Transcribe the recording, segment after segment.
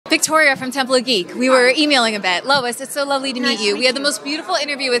Victoria from Temple of Geek. We were emailing a bit. Lois, it's so lovely to meet you. We had the most beautiful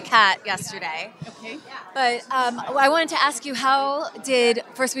interview with Kat yesterday. Okay. But I wanted to ask you, how did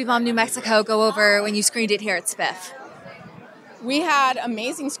First We Bomb New Mexico go over when you screened it here at SBIFF? We had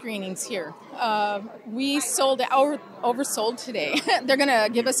amazing screenings here. We oversold today. They're going to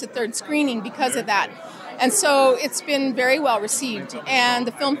give us a third screening because of that. And so it's been very well received. And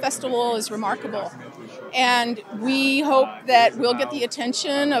the film festival is remarkable. And we hope that we'll get the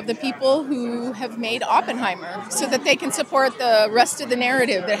attention of the people who have made Oppenheimer so that they can support the rest of the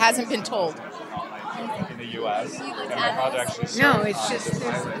narrative that hasn't been told. In the U.S. No, it's just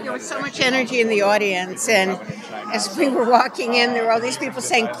there was so much energy in the audience, and as we were walking in, there were all these people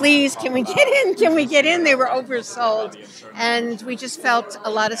saying, "Please, can we get in? Can we get in?" They were oversold, and we just felt a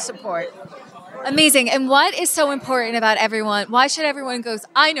lot of support. Amazing. And what is so important about everyone? Why should everyone go?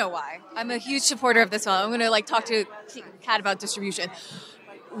 I know why. I'm a huge supporter of this film. I'm going to talk to Kat about distribution.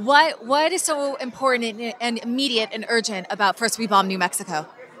 What is so important and immediate and urgent about First We Bomb New Mexico?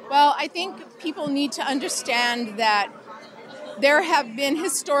 Well, I think people need to understand that there have been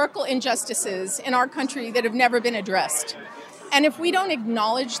historical injustices in our country that have never been addressed. And if we don't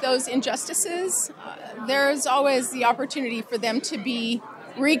acknowledge those injustices, there's always the opportunity for them to be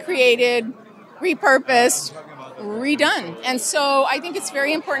recreated, repurposed, redone. And so I think it's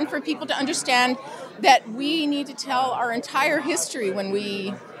very important for people to understand that we need to tell our entire history when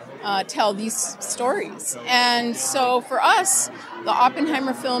we tell these stories. And so for us, the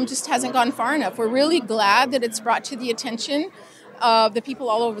Oppenheimer film just hasn't gone far enough. We're really glad that it's brought to the attention of the people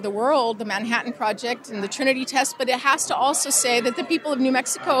all over the world, the Manhattan Project and the Trinity Test, but it has to also say that the people of New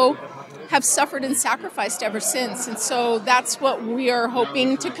Mexico have suffered and sacrificed ever since. And so that's what we are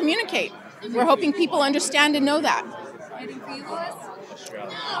hoping to communicate. We're hoping people understand and know that.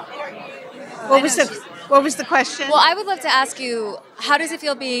 What was the question? Well, I would love to ask you, how does it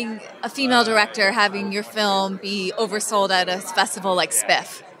feel being a female director, having your film be oversold at a festival like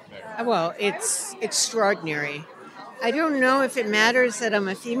SBIFF? Well, it's extraordinary. I don't know if it matters that I'm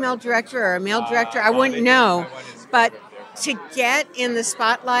a female director or a male director. I wouldn't know. But to get in the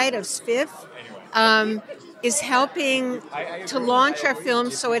spotlight of SBIFF is helping to launch our film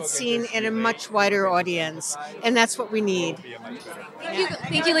so it's seen in a much wider audience. And that's what we need.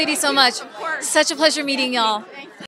 Thank you ladies, so much. Such a pleasure meeting y'all.